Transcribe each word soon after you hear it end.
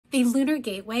The Lunar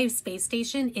Gateway space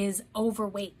station is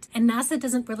overweight, and NASA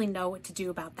doesn't really know what to do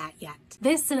about that yet.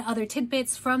 This and other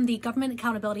tidbits from the Government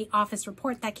Accountability Office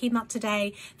report that came out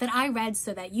today that I read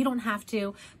so that you don't have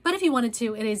to, but if you wanted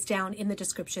to, it is down in the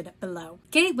description below.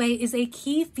 Gateway is a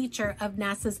key feature of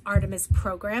NASA's Artemis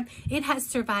program. It has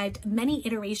survived many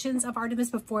iterations of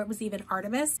Artemis before it was even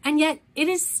Artemis, and yet it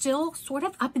is still sort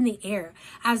of up in the air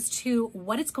as to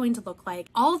what it's going to look like,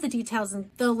 all of the details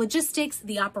and the logistics,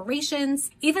 the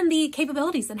operations, even the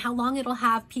capabilities and how long it'll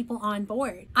have people on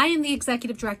board. I am the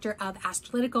executive director of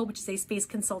Astrolytical, which is a space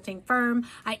consulting firm.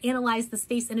 I analyze the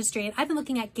space industry, and I've been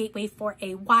looking at Gateway for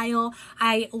a while.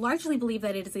 I largely believe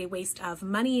that it is a waste of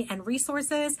money and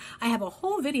resources. I have a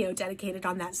whole video dedicated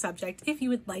on that subject if you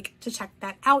would like to check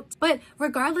that out. But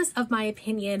regardless of my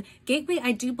opinion, Gateway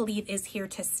I do believe is here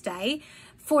to stay,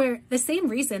 for the same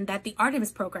reason that the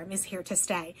Artemis program is here to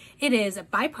stay. It is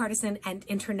bipartisan and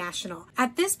international.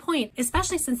 At this point,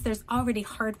 especially since there's already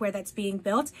hardware that's being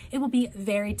built, it will be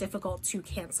very difficult to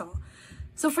cancel.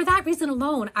 So for that reason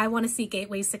alone, I want to see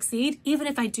Gateway succeed, even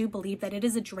if I do believe that it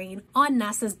is a drain on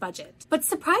NASA's budget. But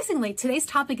surprisingly, today's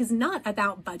topic is not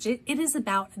about budget, it is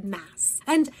about mass,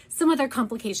 and some other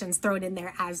complications thrown in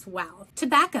there as well. To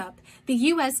back up, the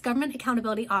U.S. Government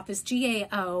Accountability Office,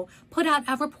 GAO, put out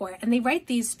a report, and they write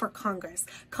these for Congress.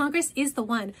 Congress is the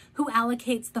one who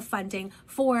allocates the funding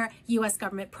for U.S.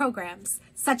 government programs,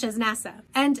 such as NASA.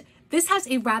 And this has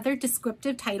a rather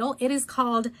descriptive title. It is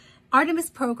called Artemis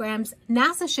Programs,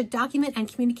 NASA should document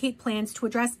and communicate plans to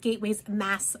address Gateway's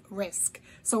mass risk.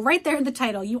 So right there in the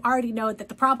title, you already know that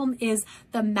the problem is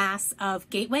the mass of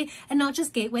Gateway, and not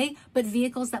just Gateway, but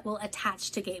vehicles that will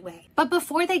attach to Gateway. But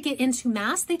before they get into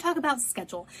mass, they talk about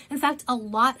schedule. In fact, a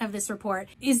lot of this report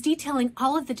is detailing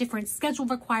all of the different schedule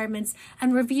requirements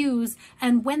and reviews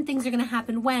and when things are going to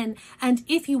happen when. And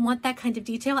if you want that kind of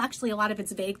detail, actually a lot of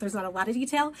it's vague, there's not a lot of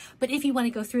detail, but if you want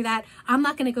to go through that, I'm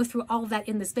not going to go through all of that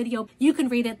in this video. You can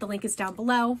read it, the link is down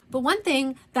below. But one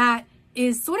thing that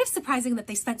is sort of surprising that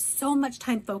they spent so much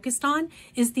time focused on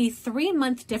is the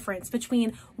 3-month difference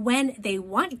between when they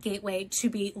want Gateway to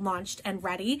be launched and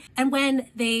ready and when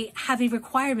they have a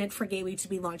requirement for Gateway to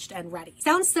be launched and ready.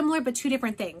 Sounds similar, but two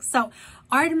different things. So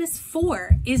Artemis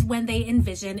IV is when they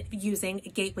envision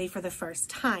using Gateway for the first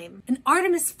time. And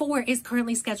Artemis IV is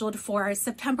currently scheduled for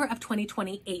September of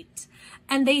 2028.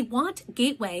 And they want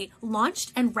Gateway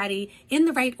launched and ready in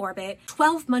the right orbit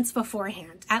 12 months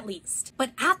beforehand, at least.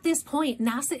 But at this point,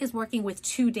 NASA is working with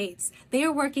two dates. They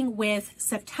are working with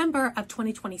September of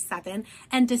 2027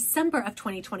 and December of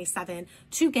 2027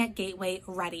 to get Gateway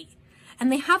ready.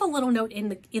 And they have a little note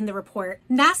in the report.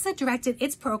 NASA directed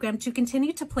its program to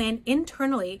continue to plan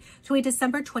internally to a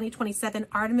December 2027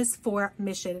 Artemis IV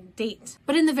mission date.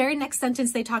 But in the very next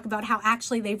sentence, they talk about how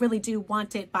actually they really do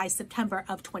want it by September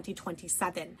of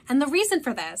 2027. And the reason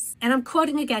for this, and I'm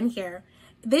quoting again here,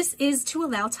 this is to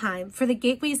allow time for the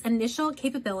Gateway's initial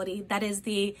capability, that is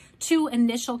the two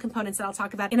initial components that I'll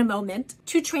talk about in a moment,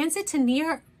 to transit to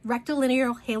near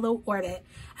rectilinear halo orbit,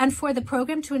 and for the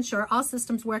program to ensure all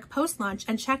systems work post-launch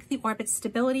and check the orbit's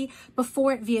stability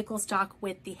before vehicles dock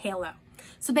with the halo.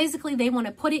 So basically, they want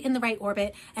to put it in the right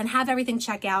orbit and have everything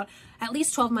check out at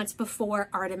least 12 months before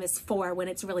Artemis IV, when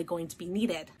it's really going to be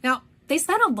needed. Now, they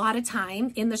spent a lot of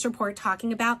time in this report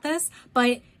talking about this,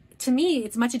 but to me,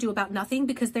 it's much ado about nothing,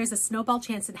 because there's a snowball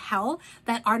chance in hell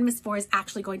that Artemis IV is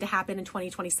actually going to happen in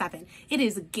 2027. It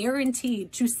is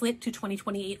guaranteed to slip to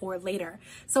 2028 or later.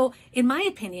 So in my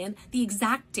opinion, the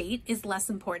exact date is less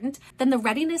important than the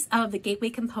readiness of the Gateway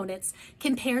components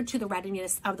compared to the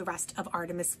readiness of the rest of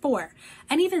Artemis IV.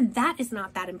 And even that is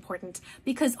not that important,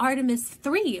 because Artemis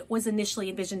III was initially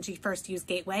envisioned to first use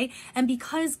Gateway, and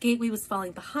because Gateway was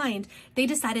falling behind, they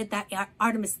decided that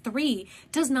Artemis III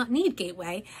does not need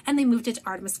Gateway, and they moved it to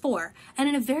Artemis IV. And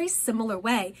in a very similar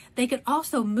way, they could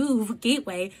also move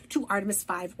Gateway to Artemis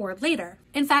V or later.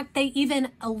 In fact, they even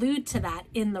allude to that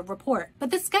in the report.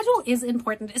 But the schedule is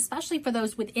important, especially for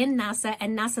those within NASA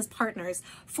and NASA's partners,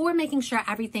 for making sure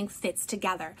everything fits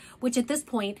together, which at this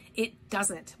point, it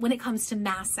doesn't, when it comes to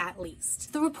mass at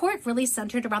least. The report really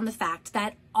centered around the fact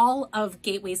that all of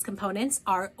Gateway's components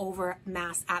are over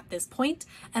mass at this point,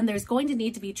 and there's going to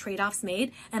need to be trade-offs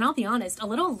made. And I'll be honest, a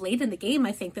little late in the game,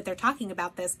 I think, that they're talking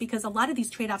about this, because a lot of these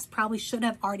trade-offs probably should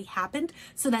have already happened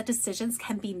so that decisions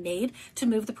can be made to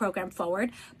move the program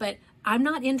forward. But I'm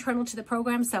not internal to the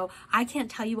program, so I can't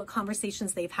tell you what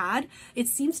conversations they've had. It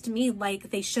seems to me like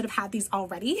they should have had these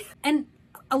already. And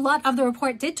a lot of the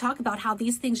report did talk about how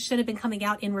these things should have been coming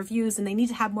out in reviews, and they need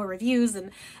to have more reviews,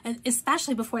 and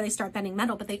especially before they start bending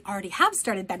metal, but they already have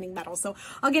started bending metal. So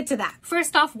I'll get to that.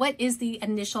 First off, what is the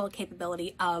initial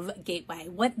capability of Gateway?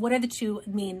 What are the two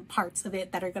main parts of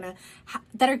it that are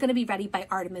gonna be ready by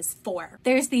Artemis IV?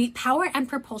 There's the power and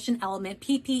propulsion element,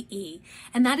 PPE,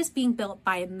 and that is being built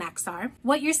by Maxar.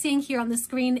 What you're seeing here on the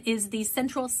screen is the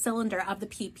central cylinder of the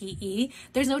PPE.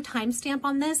 There's no timestamp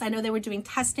on this. I know they were doing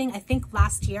testing, I think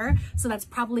last year, so that's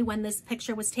probably when this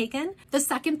picture was taken. The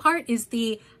second part is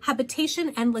the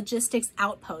Habitation and Logistics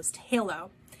Outpost, HALO.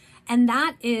 And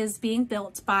that is being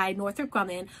built by Northrop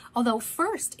Grumman, although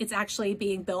first it's actually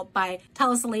being built by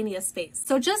Thales Alenia Space.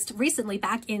 So just recently,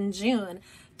 back in June,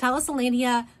 Thales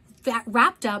Alenia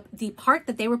wrapped up the part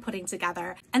that they were putting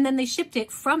together, and then they shipped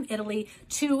it from Italy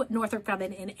to Northrop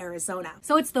Grumman in Arizona.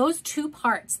 So it's those two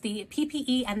parts, the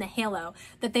PPE and the HALO,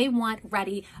 that they want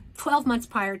ready 12 months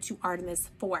prior to Artemis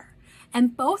IV.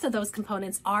 And both of those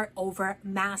components are over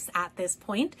mass at this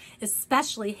point,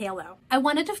 especially HALO. I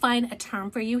wanted to find a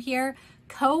term for you here.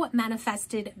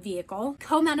 Co-manifested vehicle.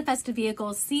 Co-manifested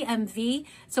vehicle, CMV.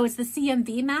 So it's the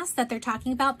CMV mass that they're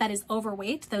talking about that is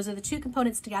overweight. Those are the two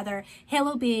components together.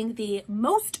 HALO being the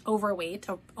most overweight,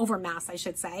 or over mass, I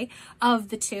should say, of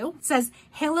the two. It says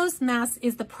HALO's mass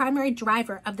is the primary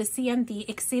driver of the CMV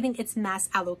exceeding its mass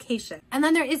allocation. And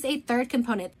then there is a third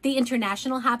component, the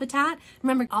international habitat.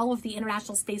 Remember, all of the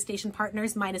International Space Station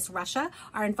partners minus Russia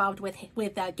are involved with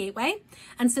Gateway.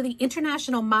 And so the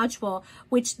international module,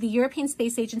 which the European Space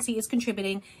Agency is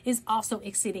contributing, is also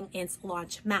exceeding its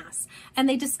launch mass. And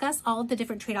they discuss all of the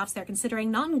different trade-offs they're considering,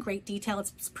 not in great detail.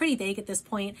 It's pretty vague at this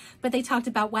point, but they talked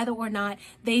about whether or not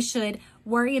they should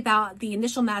worry about the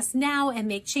initial mass now and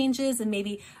make changes and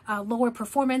maybe lower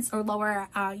performance or lower,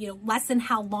 lessen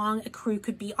how long a crew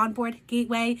could be on board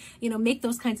Gateway, make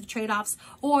those kinds of trade-offs.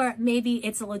 Or maybe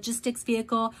it's a logistics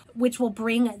vehicle, which will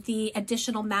bring the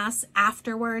additional mass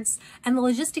afterwards. And the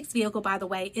logistics vehicle, by the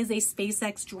way, is a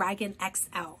SpaceX Dragon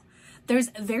XL. There's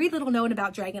very little known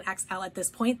about Dragon XL at this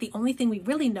point. The only thing we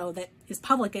really know that is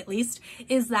public, at least,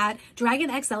 is that Dragon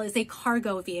XL is a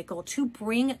cargo vehicle to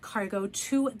bring cargo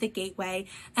to the Gateway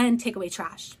and take away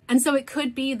trash. And so it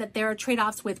could be that there are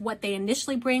trade-offs with what they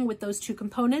initially bring with those two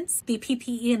components, the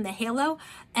PPE and the HALO,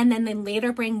 and then they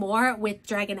later bring more with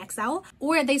Dragon XL,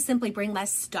 or they simply bring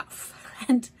less stuff.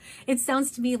 And it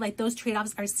sounds to me like those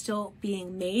trade-offs are still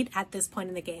being made at this point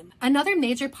in the game. Another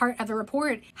major part of the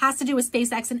report has to do with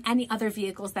SpaceX and any other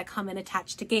vehicles that come in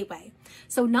attached to Gateway.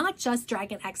 So not just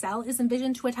Dragon XL is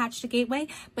envisioned to attach to Gateway,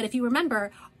 but if you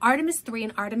remember, Artemis III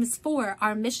and Artemis IV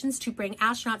are missions to bring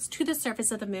astronauts to the surface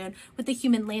of the moon with the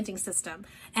human landing system.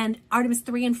 And Artemis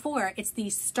III and IV, it's the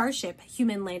Starship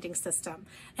human landing system.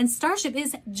 And Starship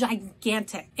is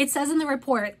gigantic. It says in the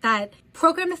report that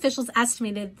program officials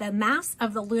estimated the mass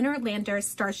of the lunar lander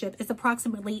Starship is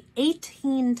approximately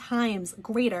 18 times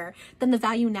greater than the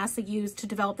value NASA used to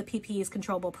develop the PPE's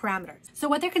controllable parameters. So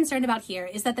what they're concerned about here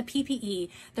is that the PPE,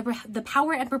 the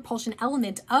power and propulsion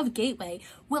element of Gateway,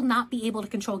 will not be able to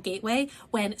control Gateway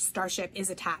when Starship is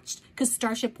attached, because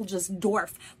Starship will just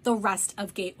dwarf the rest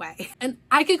of Gateway. And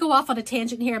I could go off on a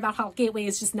tangent here about how Gateway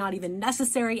is just not even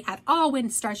necessary at all when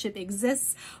Starship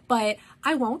exists, but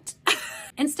I won't.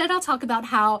 Instead, I'll talk about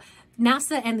how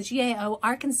NASA and the GAO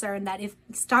are concerned that if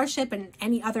Starship and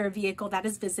any other vehicle that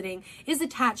is visiting is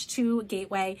attached to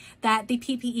Gateway, that the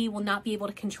PPE will not be able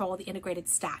to control the integrated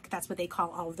stack. That's what they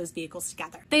call all of those vehicles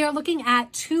together. They are looking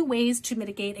at two ways to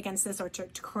mitigate against this, or to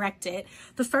correct it.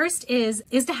 The first is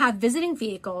to have visiting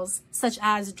vehicles such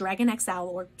as Dragon XL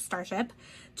or Starship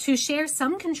to share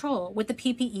some control with the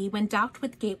PPE when docked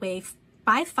with Gateway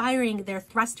by firing their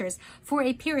thrusters for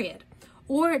a period,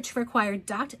 or to require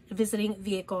docked visiting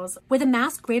vehicles with a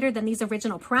mass greater than these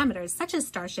original parameters, such as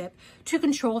Starship, to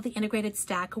control the integrated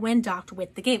stack when docked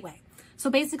with the Gateway. So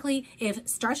basically, if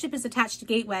Starship is attached to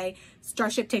Gateway,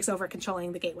 Starship takes over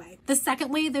controlling the Gateway. The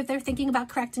second way that they're thinking about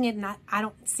correcting it, and I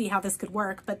don't see how this could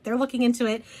work, but they're looking into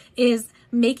it, is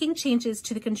making changes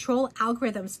to the control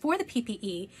algorithms for the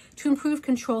PPE to improve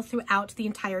control throughout the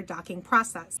entire docking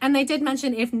process. And they did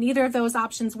mention if neither of those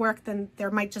options work, then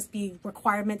there might just be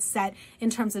requirements set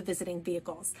in terms of visiting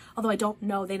vehicles. Although I don't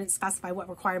know, they didn't specify what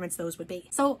requirements those would be.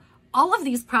 So all of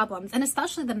these problems, and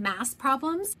especially the mass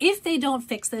problems, if they don't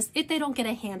fix this, if they don't get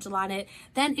a handle on it,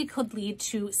 then it could lead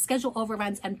to schedule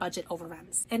overruns and budget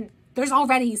overruns. And there's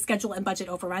already schedule and budget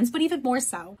overruns, but even more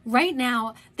so. Right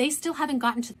now, they still haven't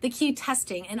gotten to the key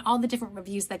testing and all the different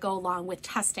reviews that go along with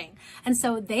testing. And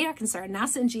so they are concerned,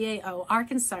 NASA and GAO are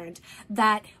concerned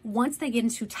that once they get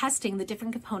into testing the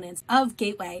different components of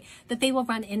Gateway, that they will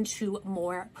run into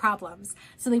more problems.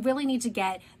 So they really need to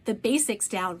get the basics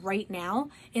down right now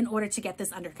in order to get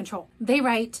this under control. They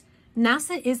write,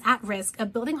 NASA is at risk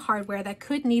of building hardware that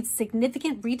could need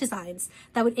significant redesigns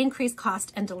that would increase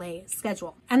cost and delay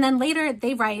schedule. And then later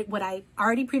they write what I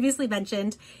already previously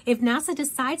mentioned. If NASA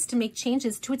decides to make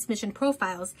changes to its mission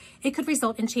profiles, it could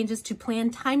result in changes to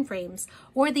planned timeframes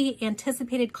or the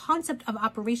anticipated concept of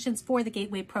operations for the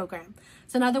Gateway program.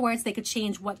 So in other words, they could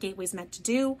change what Gateway's meant to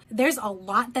do. There's a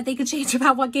lot that they could change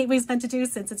about what Gateway's meant to do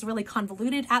since it's really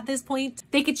convoluted at this point.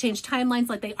 They could change timelines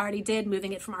like they already did,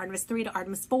 moving it from Artemis III to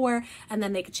Artemis IV, and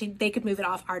then they could move it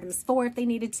off Artemis IV if they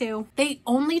needed to. They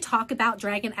only talk about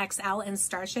Dragon XL and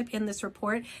Starship in this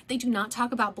report. They do not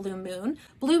talk about Blue Moon.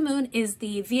 Blue Moon is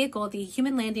the vehicle, the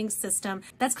human landing system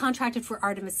that's contracted for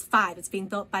Artemis V. It's being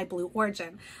built by Blue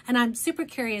Origin. And I'm super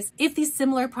curious if these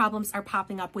similar problems are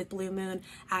popping up with Blue Moon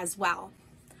as well.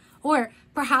 Or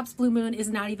perhaps Blue Moon is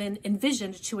not even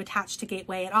envisioned to attach to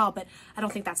Gateway at all, but I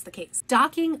don't think that's the case.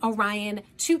 Docking Orion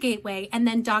to Gateway and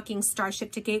then docking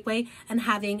Starship to Gateway and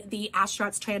having the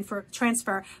astronauts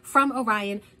transfer from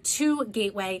Orion to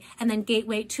Gateway and then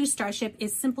Gateway to Starship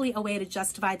is simply a way to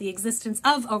justify the existence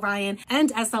of Orion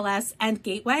and SLS and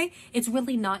Gateway. It's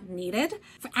really not needed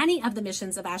for any of the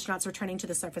missions of astronauts returning to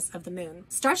the surface of the moon.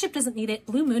 Starship doesn't need it.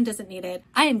 Blue Moon doesn't need it.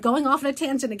 I am going off on a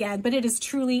tangent again, but it is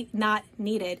truly not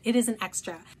needed. It is an extra.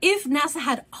 If NASA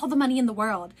had all the money in the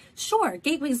world, sure,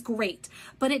 Gateway's great,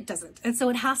 but it doesn't. And so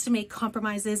it has to make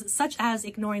compromises, such as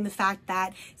ignoring the fact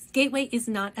that Gateway is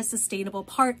not a sustainable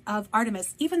part of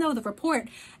Artemis, even though the report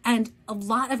and a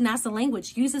lot of NASA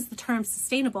language uses the term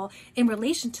sustainable in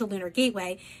relation to Lunar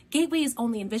Gateway. Gateway is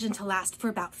only envisioned to last for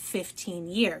about 15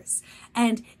 years.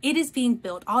 And it is being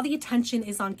built. All the attention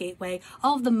is on Gateway.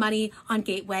 All of the money on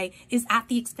Gateway is at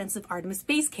the expense of Artemis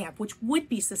Base Camp, which would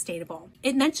be sustainable.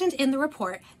 It mentioned in the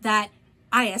report that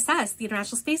ISS, the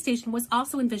International Space Station, was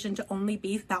also envisioned to only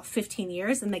be about 15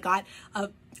 years, and they got a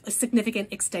significant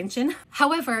extension.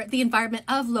 However, the environment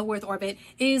of low Earth orbit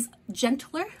is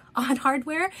gentler on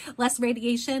hardware, less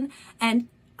radiation, and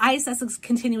ISS is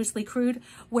continuously crewed,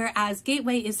 whereas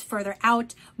Gateway is further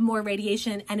out, more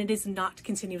radiation, and it is not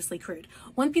continuously crewed.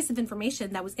 One piece of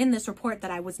information that was in this report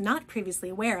that I was not previously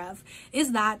aware of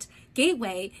is that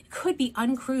Gateway could be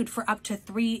uncrewed for up to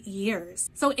 3 years.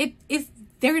 So if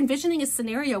they're envisioning a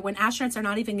scenario when astronauts are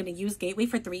not even going to use Gateway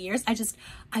for 3 years, I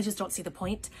just don't see the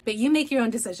point. But you make your own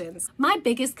decisions. My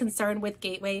biggest concern with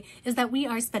Gateway is that we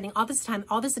are spending all this time,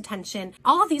 all this attention.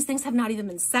 All of these things have not even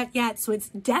been set yet, so it's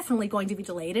definitely going to be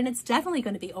delayed and it's definitely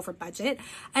going to be over budget.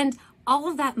 And all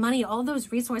of that money, all of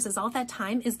those resources, all of that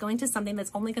time is going to something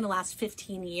that's only going to last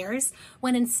 15 years,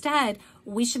 when instead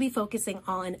we should be focusing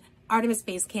on Artemis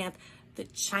Base Camp. The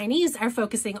Chinese are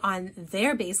focusing on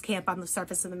their base camp on the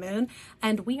surface of the moon,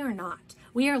 and we are not.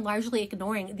 We are largely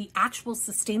ignoring the actual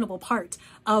sustainable part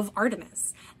of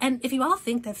Artemis. And if you all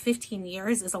think that 15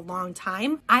 years is a long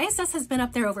time, ISS has been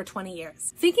up there over 20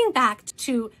 years. Thinking back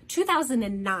to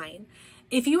 2009,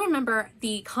 if you remember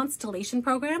the Constellation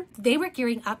program, they were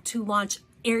gearing up to launch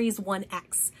Ares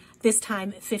 1X. This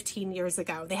time 15 years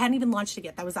ago. They hadn't even launched it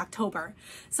yet. That was October.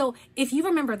 So if you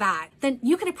remember that, then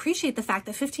you can appreciate the fact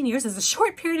that 15 years is a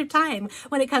short period of time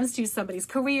when it comes to somebody's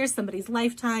career, somebody's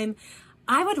lifetime.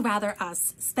 I would rather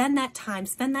us spend that time,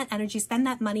 spend that energy, spend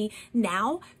that money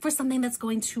now for something that's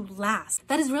going to last,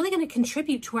 that is really going to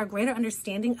contribute to our greater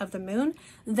understanding of the moon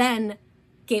than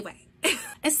Gateway.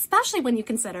 Especially when you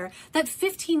consider that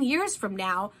 15 years from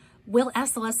now, will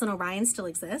SLS and Orion still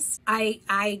exist?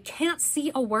 I can't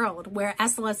see a world where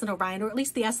SLS and Orion, or at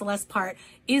least the SLS part,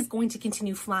 is going to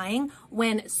continue flying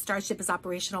when Starship is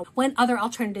operational, when other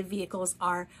alternative vehicles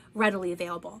are readily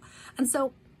available. And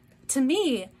so, to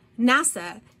me,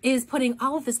 NASA is putting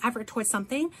all of this effort towards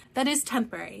something that is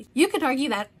temporary. You could argue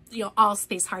that, all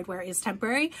space hardware is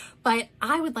temporary, but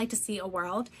I would like to see a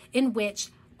world in which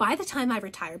by the time I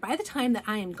retire, by the time that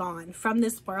I am gone from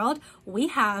this world, we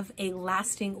have a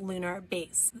lasting lunar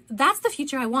base. That's the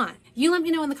future I want. You let me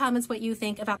know in the comments what you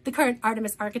think about the current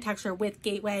Artemis architecture with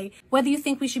Gateway, whether you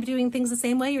think we should be doing things the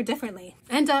same way or differently.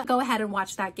 And go ahead and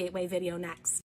watch that Gateway video next.